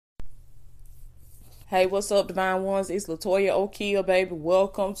Hey, what's up, Divine Ones? It's Latoya Okia, baby.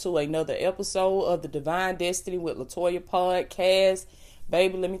 Welcome to another episode of the Divine Destiny with Latoya podcast.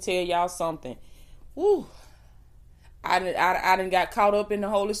 Baby, let me tell y'all something. Woo. I done got caught up in the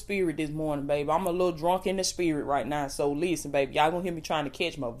Holy Spirit this morning, baby. I'm a little drunk in the spirit right now. So listen, baby, y'all gonna hear me trying to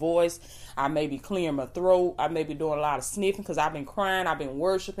catch my voice. I may be clearing my throat. I may be doing a lot of sniffing because I've been crying. I've been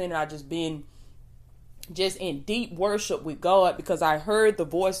worshiping. And I just been in deep worship with God because I heard the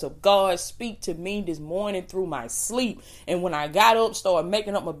voice of God speak to me this morning through my sleep. And when I got up, started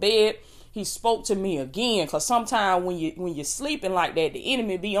making up my bed, he spoke to me again. Because sometimes when you're sleeping like that, the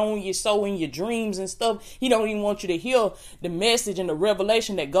enemy be on you so in your dreams and stuff. He don't even want you to hear the message and the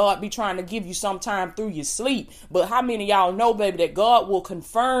revelation that God be trying to give you sometime through your sleep. But how many of y'all know, baby, that God will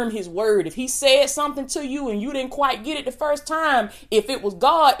confirm his word? If he said something to you and you didn't quite get it the first time, if it was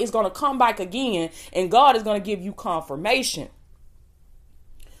God, it's going to come back again. And God is going to give you confirmation.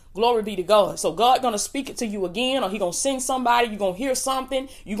 Glory be to God. So God going to speak it to you again, or he going to send somebody. You're going to hear something.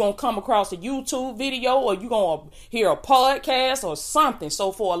 You're going to come across a YouTube video, or you're going to hear a podcast or something.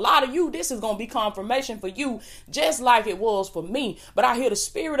 So for a lot of you, this is going to be confirmation for you, just like it was for me. But I hear the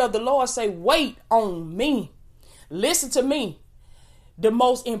Spirit of the Lord say, wait on me. Listen to me. The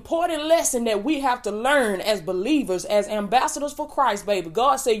most important lesson that we have to learn as believers, as ambassadors for Christ, baby.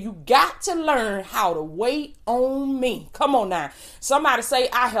 God said you got to learn how to wait on me. Come on now. Somebody say,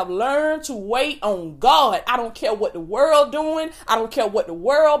 I have learned to wait on God. I don't care what the world doing. I don't care what the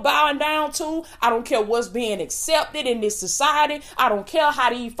world bowing down to. I don't care what's being accepted in this society. I don't care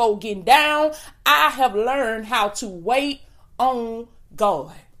how these folk getting down. I have learned how to wait on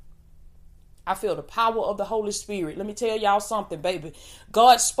God. I feel the power of the Holy Spirit. Let me tell y'all something, baby.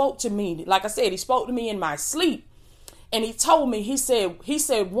 God spoke to me. Like I said, he spoke to me in my sleep. And he told me, he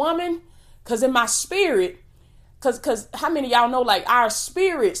said, woman, because in my spirit, because how many of y'all know, like, our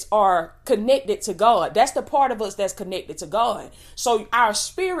spirits are connected to God. That's the part of us that's connected to God. So our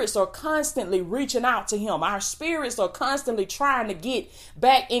spirits are constantly reaching out to him. Our spirits are constantly trying to get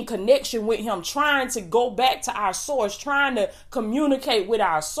back in connection with him, trying to go back to our source, trying to communicate with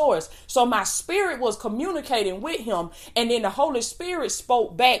our source. So my spirit was communicating with him, and then the Holy Spirit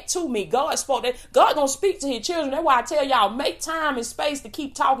spoke back to me. God spoke that. God gonna speak to his children. That's why I tell y'all, make time and space to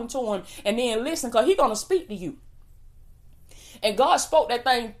keep talking to him and then listen, because he's gonna speak to you. And God spoke that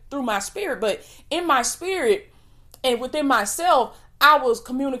thing through my spirit. But in my spirit and within myself, I was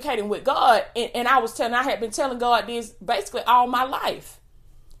communicating with God. And I had been telling God this basically all my life.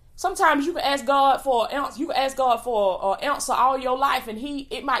 Sometimes you can ask God for an ounce. You can ask God for an answer all your life. And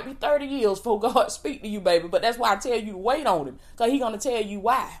it might be 30 years before God speak to you, baby. But that's why I tell you to wait on him. Because he's going to tell you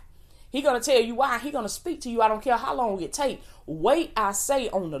why. He's going to tell you why. He's going to speak to you. I don't care how long it takes. Wait, I say,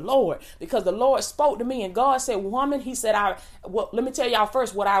 on the Lord. Because the Lord spoke to me and God said, woman, he said, let me tell y'all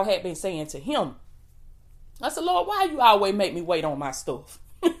first what I had been saying to him. I said, Lord, why you always make me wait on my stuff?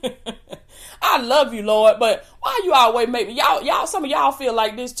 I love you, Lord, but why you always make me, y'all, some of y'all feel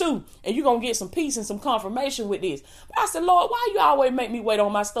like this too. And you're going to get some peace and some confirmation with this. But I said, Lord, why you always make me wait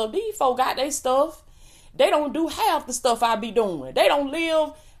on my stuff? These folk got their stuff. They don't do half the stuff I be doing. They don't live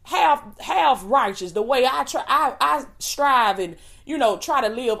half righteous the way I strive and try to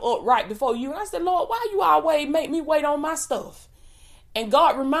live upright before you. And I said, Lord, why you always make me wait on my stuff? And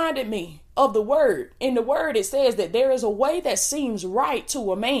God reminded me of the word. In the word it says that there is a way that seems right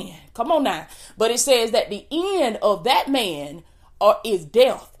to a man. Come on now. But it says that the end of that man is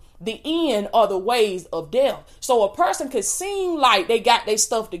death. The end are the ways of death. So a person could seem like they got their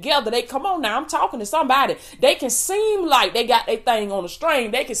stuff together. Come on now, I'm talking to somebody. They can seem like they got their thing on a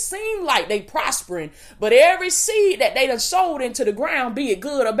string. They can seem like they prospering. But every seed that they done sowed into the ground, be it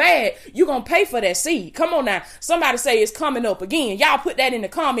good or bad, you're going to pay for that seed. Come on now. Somebody say it's coming up again. Y'all put that in the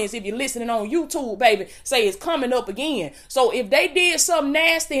comments if you're listening on YouTube, baby. Say it's coming up again. So if they did something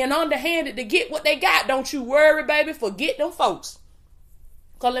nasty and underhanded to get what they got, don't you worry, baby. Forget them folks.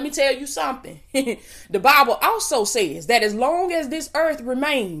 Because let me tell you something. The Bible also says that as long as this earth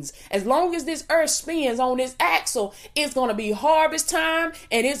remains, as long as this earth spins on this axle, it's going to be harvest time,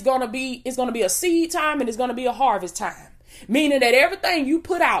 and it's going to be a seed time, and it's going to be a harvest time. Meaning that everything you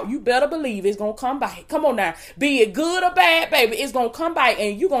put out, you better believe it's going to come back. Come on now. Be it good or bad, baby, it's going to come back,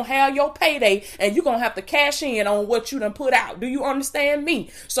 and you're going to have your payday, and you're going to have to cash in on what you done put out. Do you understand me?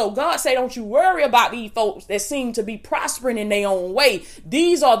 So God say, don't you worry about these folks that seem to be prospering in their own way.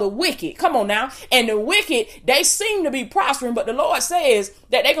 These are the wicked. Come on now. And the wicked, they seem to be prospering, but the Lord says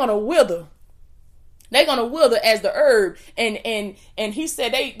that they're going to wither. They're going to wither as the herb. And he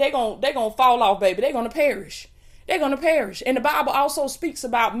said they're going to fall off, baby. They're going to perish. They're going to perish. And the Bible also speaks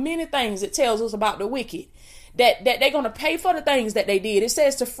about many things. It tells us about the wicked. that they're going to pay for the things that they did. It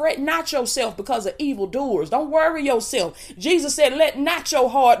says to fret not yourself because of evildoers. Don't worry yourself. Jesus said, let not your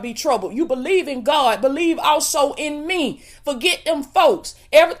heart be troubled. You believe in God, believe also in me. Forget them folks.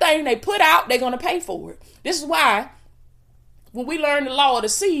 Everything they put out, they're going to pay for it. This is why when we learn the law of the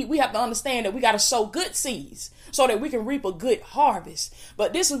seed, we have to understand that we got to sow good seeds so that we can reap a good harvest.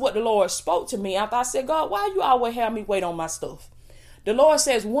 But this is what the Lord spoke to me after I said, God, why you always have me wait on my stuff? The Lord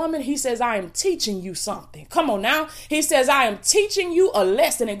says, woman, he says, I am teaching you something. Come on now. He says, I am teaching you a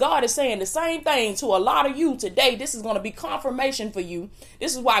lesson. And God is saying the same thing to a lot of you today. This is going to be confirmation for you.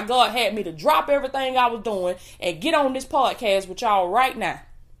 This is why God had me to drop everything I was doing and get on this podcast with y'all right now.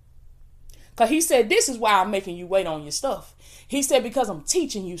 Because he said, this is why I'm making you wait on your stuff. He said, because I'm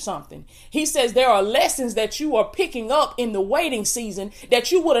teaching you something. He says there are lessons that you are picking up in the waiting season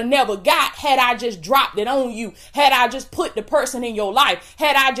that you would have never got had I just dropped it on you, had I just put the person in your life,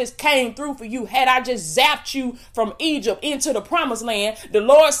 had I just came through for you, had I just zapped you from Egypt into the promised land. The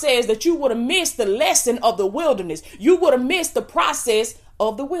Lord says that you would have missed the lesson of the wilderness. You would have missed the process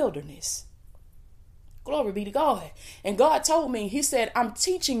of the wilderness. Glory be to God. And God told me, he said, I'm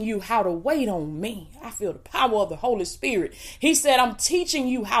teaching you how to wait on me. I feel the power of the Holy Spirit. He said, I'm teaching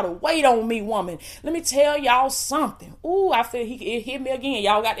you how to wait on me, woman. Let me tell y'all something. Ooh, I feel it hit me again.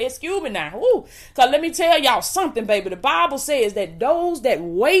 Y'all got to excuse me now. Ooh, because let me tell y'all something, baby. The Bible says that those that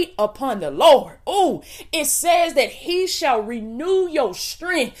wait upon the Lord, ooh, it says that he shall renew your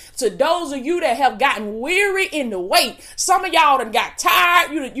strength. To those of you that have gotten weary in the wait, some of y'all done got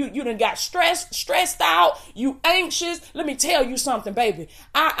tired. You done got stressed out. You anxious. Let me tell you something, baby.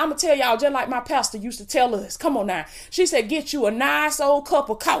 I'm gonna tell y'all just like my pastor used to tell us. Come on now. She said, get you a nice old cup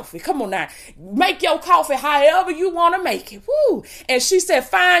of coffee. Come on now. Make your coffee however you want to make it. Woo. And she said,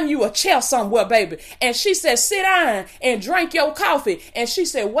 find you a chair somewhere, baby. And she said, sit down and drink your coffee. And she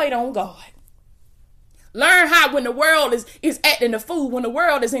said, wait on God. Learn how when the world is acting a fool, when the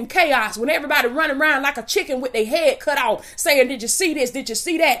world is in chaos, when everybody running around like a chicken with their head cut off, saying, did you see this? Did you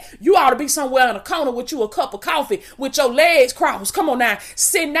see that? You ought to be somewhere in a corner with you a cup of coffee with your legs crossed. Come on now,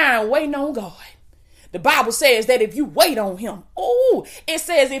 sitting down, waiting on God. The Bible says that if you wait on him, oh, it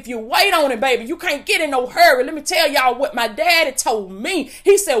says if you wait on him, baby, you can't get in no hurry. Let me tell y'all what my daddy told me.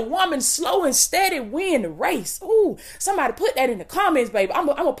 He said, woman, slow and steady win the race. Ooh, somebody put that in the comments, baby. I'm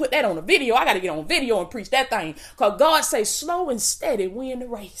going to put that on a video. I got to get on video and preach that thing. Because God says slow and steady win the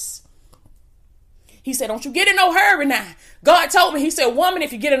race. He said, don't you get in no hurry now. God told me, he said, woman,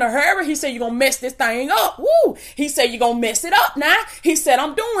 if you get in a hurry, he said, you're going to mess this thing up. Woo. He said, you're going to mess it up now. He said,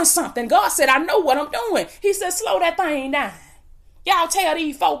 I'm doing something. God said, I know what I'm doing. He said, slow that thing down. Y'all tell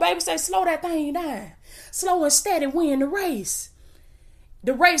these folk, baby, say, slow that thing down. Slow and steady win the race.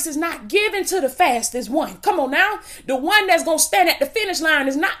 The race is not given to the fastest one. Come on now. The one that's going to stand at the finish line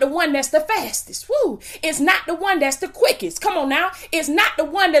is not the one that's the fastest. Woo. It's not the one that's the quickest. Come on now. It's not the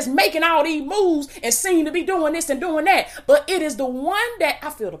one that's making all these moves and seem to be doing this and doing that. But it is the one that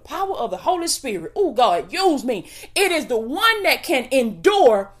I feel the power of the Holy Spirit. Oh, God, use me. It is the one that can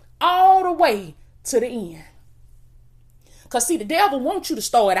endure all the way to the end. Because, see, the devil wants you to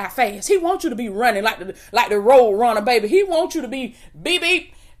start out fast. He wants you to be running like the road runner, baby. He wants you to be beep,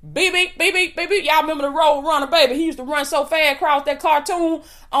 beep, beep, beep, beep, beep, beep, beep. Y'all remember the road runner, baby? He used to run so fast across that cartoon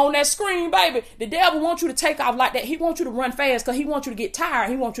on that screen, baby. The devil wants you to take off like that. He wants you to run fast because he wants you to get tired.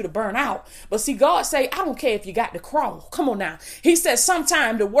 He wants you to burn out. But see, God say, I don't care if you got to crawl. Come on now. He says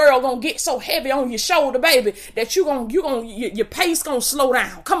sometime the world gonna get so heavy on your shoulder, baby, that your pace gonna slow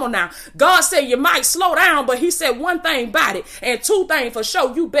down. Come on now. God said you might slow down, but he said one thing about it and two things for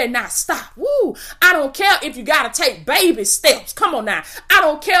sure. You better not stop. Woo. I don't care if you got to take baby steps. Come on now. I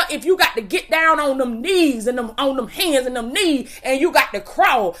don't care if you got to get down on them knees and on them hands and them knees and you got to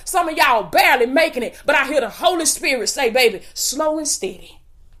crawl. Some of y'all barely making it, but I hear the Holy Spirit say, baby, slow and steady.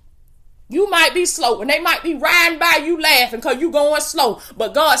 You might be slow and they might be riding by you laughing because you going slow.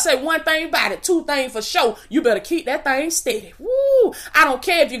 But God said one thing about it, two things for sure. You better keep that thing steady. Woo! I don't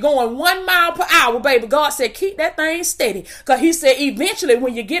care if you're going 1 mile per hour, baby. God said keep that thing steady. Because he said eventually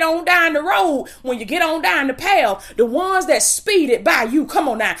when you get on down the road, when you get on down the path, the ones that speeded by you, come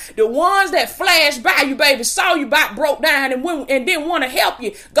on now. The ones that flashed by you, baby, saw you about broke down and didn't want to help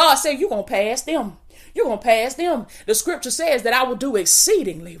you. God said you're going to pass them. You're going to pass them. The scripture says that I will do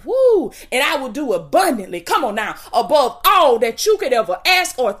exceedingly, woo, and I will do abundantly. Come on now, above all that you could ever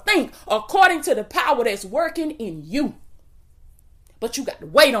ask or think according to the power that's working in you. But you got to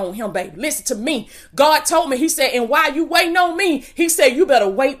wait on him, baby. Listen to me. God told me, he said, and while you waiting on me, he said, you better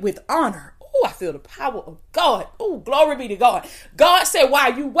wait with honor. Ooh, I feel the power of God. Ooh, glory be to God. God said,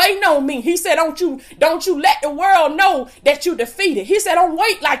 while you waiting on me, he said, don't you let the world know that you defeated. He said, don't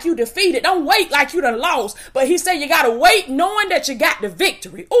wait like you defeated. Don't wait like you done lost. But he said, you got to wait knowing that you got the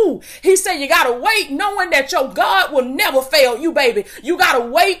victory. Ooh, he said, you got to wait knowing that your God will never fail you, baby. You got to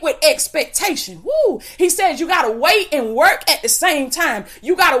wait with expectation. Woo. He says, you got to wait and work at the same time.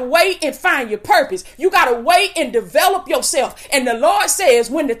 You got to wait and find your purpose. You got to wait and develop yourself. And the Lord says,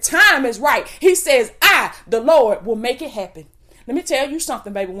 when the time is right, he says, I, the Lord, will make it happen. Let me tell you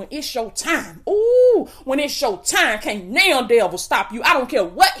something, baby. When it's your time, ooh, when it's your time, can't nail devil stop you. I don't care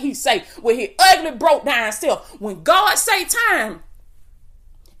what he say with his ugly, broke down self. When God say time,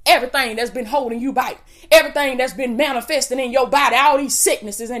 everything that's been holding you back, everything that's been manifesting in your body, all these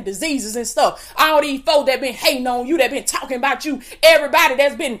sicknesses and diseases and stuff, all these folks that been hating on you, that been talking about you, everybody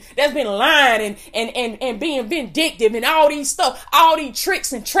that's been lying and being vindictive and all these stuff, all these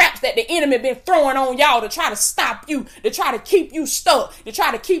tricks and traps that the enemy been throwing on y'all to try to stop you, to try to keep you stuck, to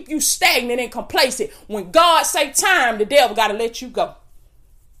try to keep you stagnant and complacent. When God say time, the devil got to let you go.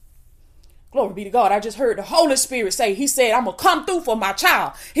 Glory be to God. I just heard the Holy Spirit say, he said, I'm going to come through for my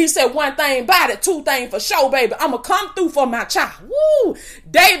child. He said one thing about it, two things for sure, baby. I'm going to come through for my child. Woo!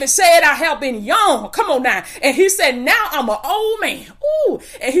 David said, I have been young. Come on now. And he said, now I'm an old man. Ooh.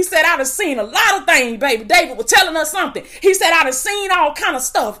 And he said, I done seen a lot of things, baby. David was telling us something. He said, I done seen all kind of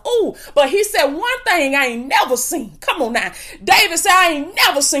stuff. Ooh. But he said, one thing I ain't never seen. Come on now. David said, I ain't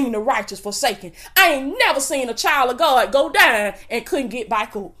never seen the righteous forsaken. I ain't never seen a child of God go down and couldn't get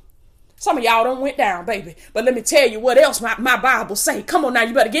back up. Some of y'all done went down, baby. But let me tell you what else my Bible say. Come on now,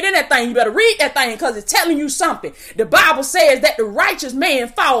 you better get in that thing. You better read that thing because it's telling you something. The Bible says that the righteous man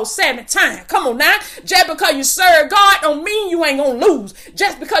falls 7 times. Come on now. Just because you serve God don't mean you ain't going to lose.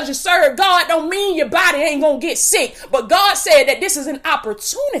 Just because you serve God don't mean your body ain't going to get sick. But God said that this is an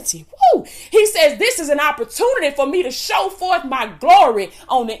opportunity. Woo! He says this is an opportunity for me to show forth my glory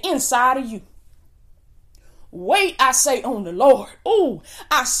on the inside of you. Wait, I say, on the Lord. Ooh,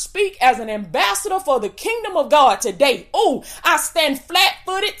 I speak as an ambassador for the kingdom of God today. Ooh, I stand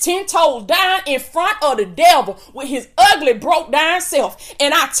flat-footed, 10 toes down in front of the devil with his ugly, broke down self.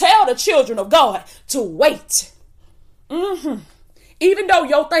 And I tell the children of God to wait. Even though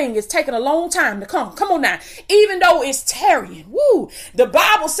your thing is taking a long time to come on now, even though it's tarrying, woo, the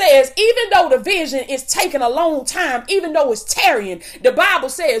Bible says, even though the vision is taking a long time, even though it's tarrying, the Bible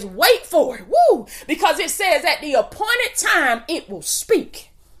says, wait for it, woo, because it says at the appointed time, it will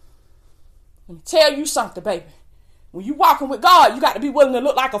speak. Let me tell you something, baby. When you walking with God, you got to be willing to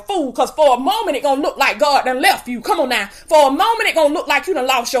look like a fool, because for a moment it gonna look like God done left you. Come on now. For a moment it gonna look like you done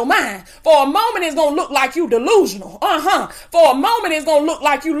lost your mind. For a moment it's gonna look like you delusional. For a moment it's gonna look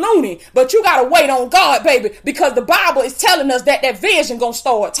like you loony. But you got to wait on God, baby, because the Bible is telling us that vision gonna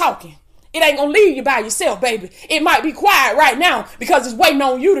start talking. It ain't gonna leave you by yourself, baby. It might be quiet right now because it's waiting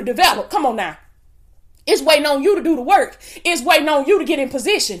on you to develop. Come on now. It's waiting on you to do the work. It's waiting on you to get in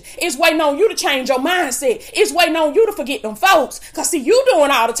position. It's waiting on you to change your mindset. It's waiting on you to forget them folks. Because see, you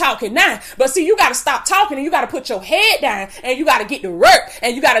doing all the talking now. But see, you got to stop talking and you got to put your head down and you got to get to work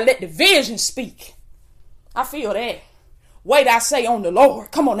and you got to let the vision speak. I feel that. Wait, I say, on the Lord.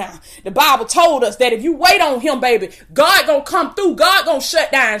 Come on now. The Bible told us that if you wait on him, baby, God gonna come through. God gonna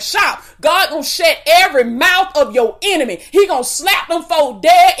shut down shop. God gonna shut every mouth of your enemy. He gonna slap them folks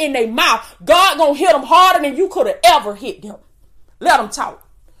dead in their mouth. God gonna hit them harder than you could have ever hit them. Let them talk.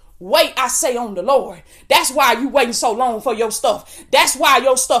 Wait, I say, on the Lord. That's why you waiting so long for your stuff. That's why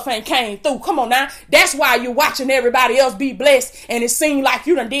your stuff ain't came through. Come on now. That's why you're watching everybody else be blessed and it seems like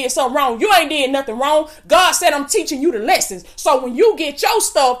you done did something wrong. You ain't did nothing wrong. God said, I'm teaching you the lessons. So when you get your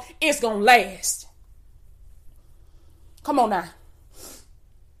stuff, it's going to last. Come on now.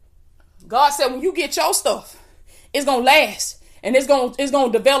 God said, when you get your stuff, it's going to last. And it's going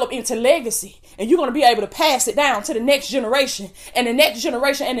to develop into legacy. And you're going to be able to pass it down to the next generation and the next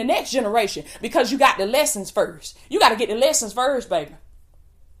generation and the next generation because you got the lessons first. You got to get the lessons first, baby.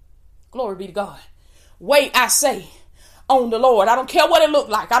 Glory be to God. Wait, I say, on the Lord. I don't care what it look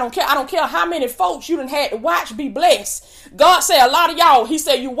like. I don't care how many folks you done had to watch be blessed. God said a lot of y'all, he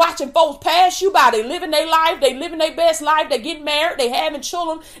said, you watching folks pass you by. They living their life. They living their best life. They getting married. They having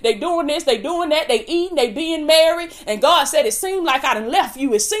children. They doing this. They doing that. They eating. They being married. And God said, it seemed like I done left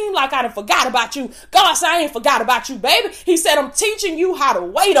you. It seemed like I done forgot about you. God said, I ain't forgot about you, baby. He said, I'm teaching you how to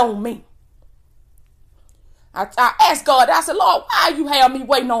wait on me. I asked God, I said, Lord, why you have me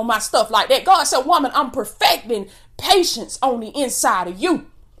waiting on my stuff like that? God said, woman, I'm perfecting patience on the inside of you.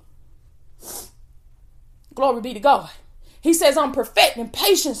 Glory be to God. He says, I'm perfecting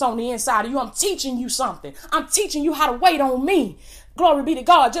patience on the inside of you. I'm teaching you something. I'm teaching you how to wait on me. Glory be to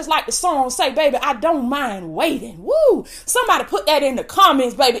God. Just like the song say, baby, I don't mind waiting. Woo. Somebody put that in the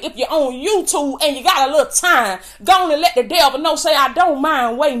comments, baby. If you're on YouTube and you got a little time, go on and let the devil know, say, I don't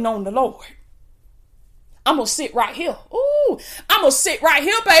mind waiting on the Lord. I'm going to sit right here. Ooh, I'm going to sit right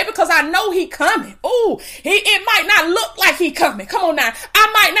here, baby, because I know he coming. Ooh, it might not look like he coming. Come on now.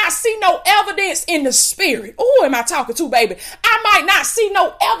 I might not see no evidence in the spirit. Ooh, am I talking to, baby? I might not see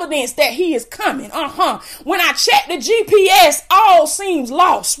no evidence that he is coming. When I check the GPS, all seems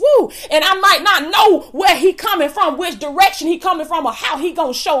lost. Woo. And I might not know where he coming from, which direction he coming from, or how he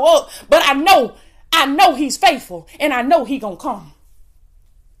going to show up. But I know he's faithful, and I know he going to come.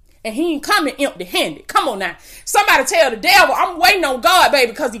 And he ain't coming empty-handed. Come on now. Somebody tell the devil, I'm waiting on God,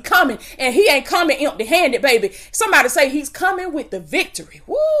 baby, because he coming. And he ain't coming empty-handed, baby. Somebody say he's coming with the victory.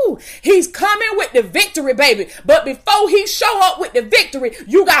 Woo! He's coming with the victory, baby. But before he show up with the victory,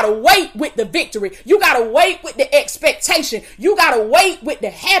 you got to wait with the victory. You got to wait with the expectation. You got to wait with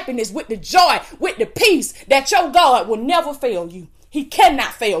the happiness, with the joy, with the peace that your God will never fail you. He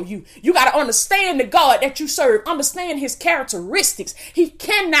cannot fail you. You got to understand the God that you serve. Understand his characteristics. He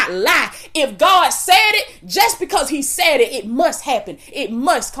cannot lie. If God said it, just because he said it, it must happen. It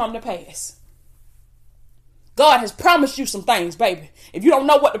must come to pass. God has promised you some things, baby. If you don't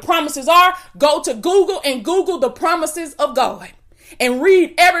know what the promises are, go to Google and Google the promises of God and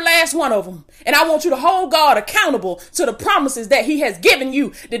read every last one of them. And I want you to hold God accountable to the promises that he has given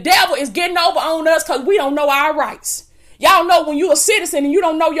you. The devil is getting over on us because we don't know our rights. Y'all know when you're a citizen and you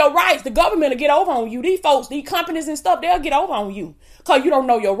don't know your rights, the government will get over on you. These folks, these companies and stuff, they'll get over on you because you don't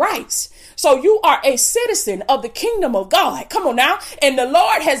know your rights. So you are a citizen of the kingdom of God. Come on now. And the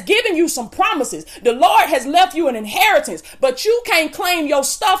Lord has given you some promises. The Lord has left you an inheritance, but you can't claim your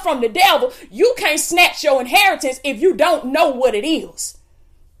stuff from the devil. You can't snatch your inheritance if you don't know what it is.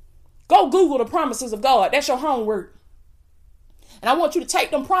 Go Google the promises of God. That's your homework. And I want you to take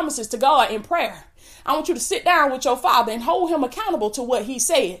them promises to God in prayer. I want you to sit down with your father and hold him accountable to what he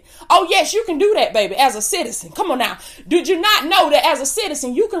said. Oh, yes, you can do that, baby, as a citizen. Come on now. Did you not know that as a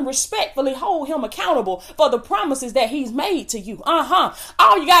citizen, you can respectfully hold him accountable for the promises that he's made to you?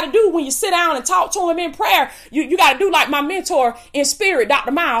 All you got to do when you sit down and talk to him in prayer, you got to do like my mentor in spirit,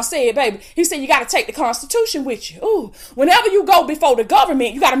 Dr. Miles, said, baby. He said, you got to take the Constitution with you. Ooh, whenever you go before the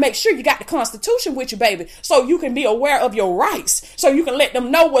government, you got to make sure you got the Constitution with you, baby, so you can be aware of your rights, so you can let them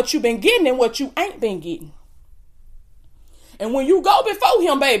know what you've been getting and what you ain't been getting. And when you go before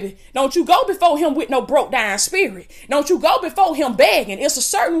him, baby, don't you go before him with no broke down spirit. Don't you go before him begging. It's a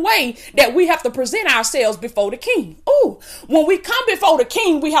certain way that we have to present ourselves before the king. Ooh, when we come before the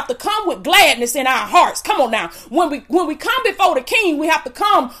king, we have to come with gladness in our hearts. Come on now. When we come before the king, we have to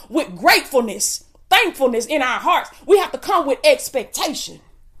come with gratefulness, thankfulness in our hearts. We have to come with expectation.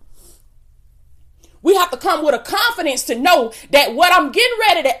 We have to come with a confidence to know that what I'm getting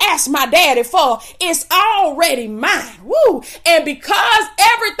ready to ask my daddy for is already mine. Woo! And because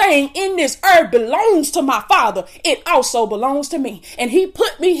everything in this earth belongs to my father, it also belongs to me. And he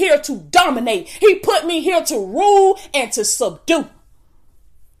put me here to dominate. He put me here to rule and to subdue.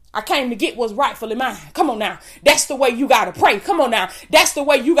 I came to get what's rightfully mine. Come on now. That's the way you got to pray. Come on now. That's the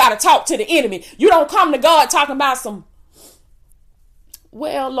way you got to talk to the enemy. You don't come to God talking about some,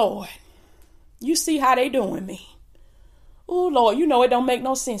 well, Lord, you see how they doing me. Oh, Lord, you know it don't make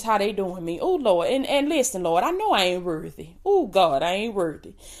no sense how they doing me. Oh, Lord, and listen, Lord, I know I ain't worthy. Oh, God, I ain't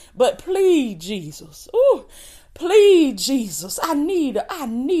worthy. But please, Jesus. Oh, please, Jesus, I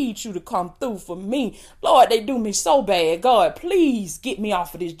need you to come through for me. Lord, they do me so bad. God, please get me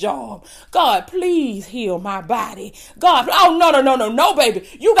off of this job. God, please heal my body. God, oh, no, baby.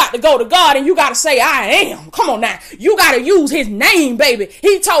 You got to go to God and you got to say, I am. Come on now. You got to use his name, baby.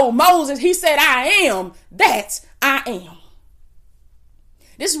 He told Moses, he said, I am that I am.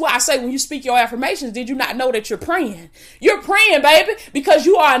 This is why I say when you speak your affirmations, did you not know that you're praying? You're praying, baby, because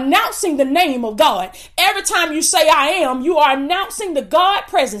you are announcing the name of God. Every time you say I am, you are announcing the God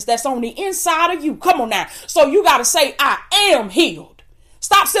presence that's on the inside of you. Come on now. So you got to say I am healed.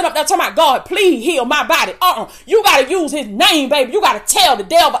 Stop sitting up there talking about God, please heal my body. You got to use his name, baby. You got to tell the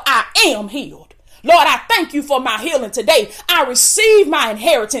devil I am healed. Lord, I thank you for my healing today. I receive my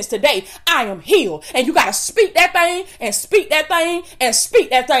inheritance today. I am healed. And you got to speak that thing and speak that thing and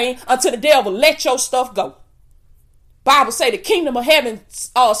speak that thing until the devil let your stuff go. Bible say the kingdom of heaven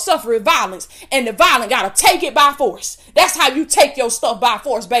suffereth violence, and the violent got to take it by force. That's how you take your stuff by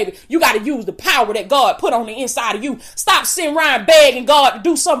force, baby. You got to use the power that God put on the inside of you. Stop sitting around begging God to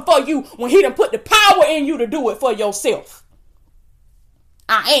do something for you when he done put the power in you to do it for yourself.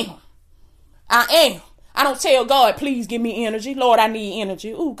 I am. I don't tell God, please give me energy. Lord, I need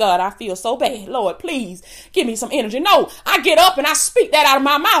energy. Oh, God, I feel so bad. Lord, please give me some energy. No, I get up and I speak that out of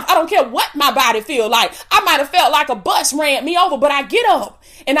my mouth. I don't care what my body feel like. I might have felt like a bus ran me over, but I get up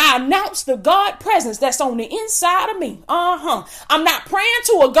and I announce the God presence that's on the inside of me. I'm not praying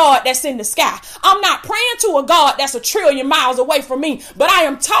to a God that's in the sky. I'm not praying to a God that's 1,000,000,000,000 miles away from me, but I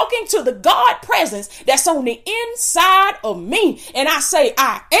am talking to the God presence that's on the inside of me. And I say,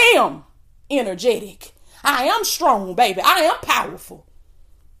 I am energetic. I am strong, baby. I am powerful.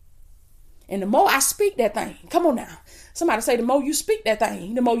 And the more I speak that thing, come on now. Somebody say the more you speak that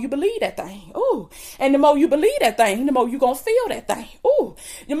thing, the more you believe that thing. Ooh. And the more you believe that thing, the more you going to feel that thing. Ooh.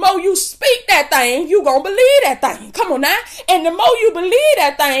 The more you speak that thing, you going to believe that thing. Come on now. And the more you believe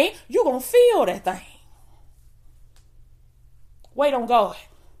that thing, you going to feel that thing. Wait on God.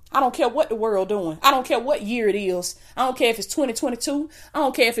 I don't care what the world doing. I don't care what year it is. I don't care if it's 2022. I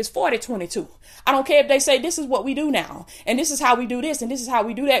don't care if it's 4022. I don't care if they say this is what we do now. And this is how we do this. And this is how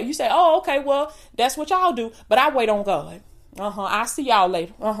we do that. You say, oh, okay, well, that's what y'all do. But I wait on God. I'll see y'all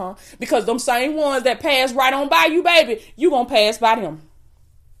later. Because them same ones that pass right on by you, baby, you gonna pass by them.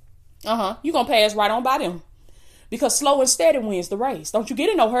 You gonna pass right on by them. Because slow and steady wins the race. Don't you get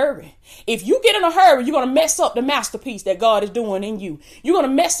in no hurry. If you get in a hurry, you're going to mess up the masterpiece that God is doing in you. You're going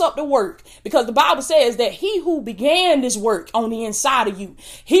to mess up the work. Because the Bible says that he who began this work on the inside of you,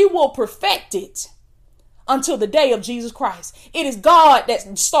 he will perfect it until the day of Jesus Christ. It is God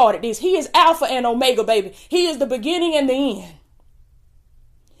that started this. He is Alpha and Omega, baby. He is the beginning and the end.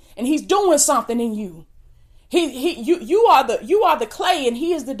 And he's doing something in you. You are the clay and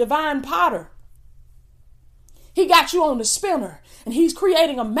he is the divine potter. He got you on the spinner and he's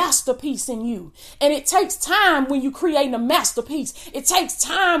creating a masterpiece in you. And it takes time when you create a masterpiece. It takes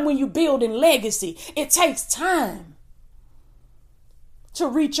time when you building legacy. It takes time to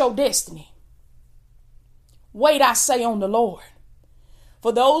reach your destiny. Wait, I say, on the Lord.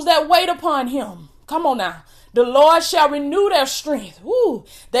 For those that wait upon him, come on now. The Lord shall renew their strength. Ooh,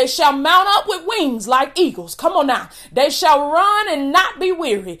 they shall mount up with wings like eagles. Come on now. They shall run and not be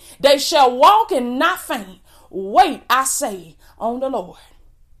weary. They shall walk and not faint. Wait, I say, on the Lord.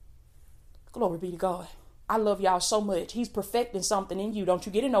 Glory be to God. I love y'all so much. He's perfecting something in you. Don't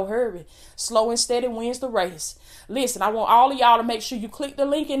you get in no hurry. Slow and steady wins the race. Listen, I want all of y'all to make sure you click the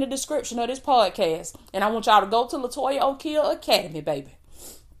link in the description of this podcast. And I want y'all to go to Latoya O'Keel Academy, baby.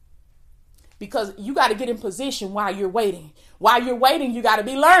 Because you got to get in position while you're waiting. While you're waiting, you got to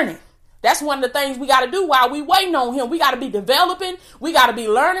be learning. That's one of the things we got to do while we waiting on him. We got to be developing. We got to be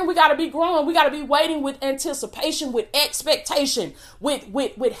learning. We got to be growing. We got to be waiting with anticipation, with expectation,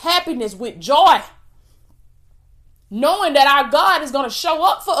 with happiness, with joy. Knowing that our God is going to show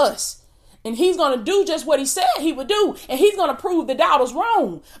up for us. And he's going to do just what he said he would do. And he's going to prove the doubters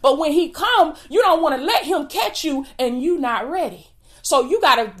wrong. But when he come, you don't want to let him catch you and you not ready. So you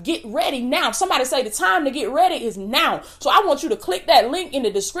got to get ready now. Somebody say the time to get ready is now. So I want you to click that link in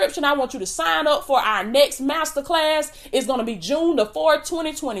the description. I want you to sign up for our next masterclass. It's going to be June the 4th,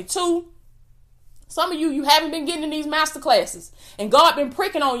 2022. Some of you haven't been getting in these masterclasses and God been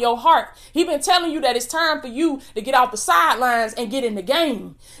pricking on your heart. He been telling you that it's time for you to get off the sidelines and get in the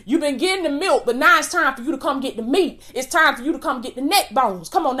game. You've been getting the milk, but now it's time for you to come get the meat. It's time for you to come get the neck bones.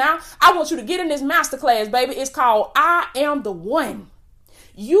 Come on now. I want you to get in this masterclass, baby. It's called I Am the One.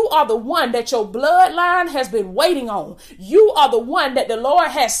 You are the one that your bloodline has been waiting on. You are the one that the Lord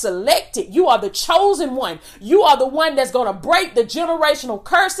has selected. You are the chosen one. You are the one that's going to break the generational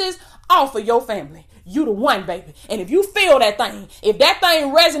curses off of your family. You the one, baby. And if you feel that thing, if that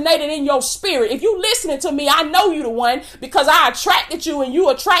thing resonated in your spirit, if you listening to me, I know you the one because I attracted you and you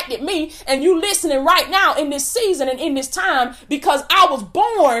attracted me, and you listening right now in this season and in this time because I was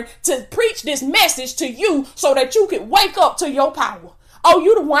born to preach this message to you so that you could wake up to your power. Oh,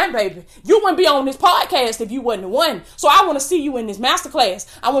 you the one, baby. You wouldn't be on this podcast if you wasn't the one. So I want to see you in this masterclass.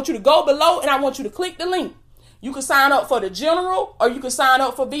 I want you to go below and I want you to click the link. You can sign up for the general or you can sign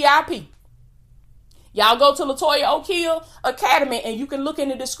up for VIP. Y'all go to Latoya O'Keel Academy and you can look in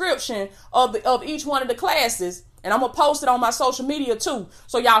the description of each one of the classes. And I'm going to post it on my social media too.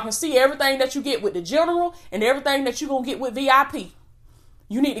 So y'all can see everything that you get with the general and everything that you're going to get with VIP.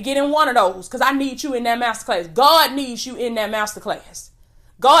 You need to get in one of those because I need you in that masterclass. God needs you in that masterclass.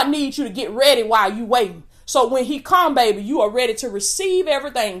 God needs you to get ready while you waiting. So when he come, baby, you are ready to receive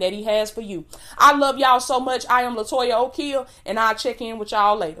everything that he has for you. I love y'all so much. I am Latoya O'Keel, and I'll check in with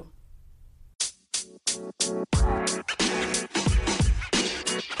y'all later.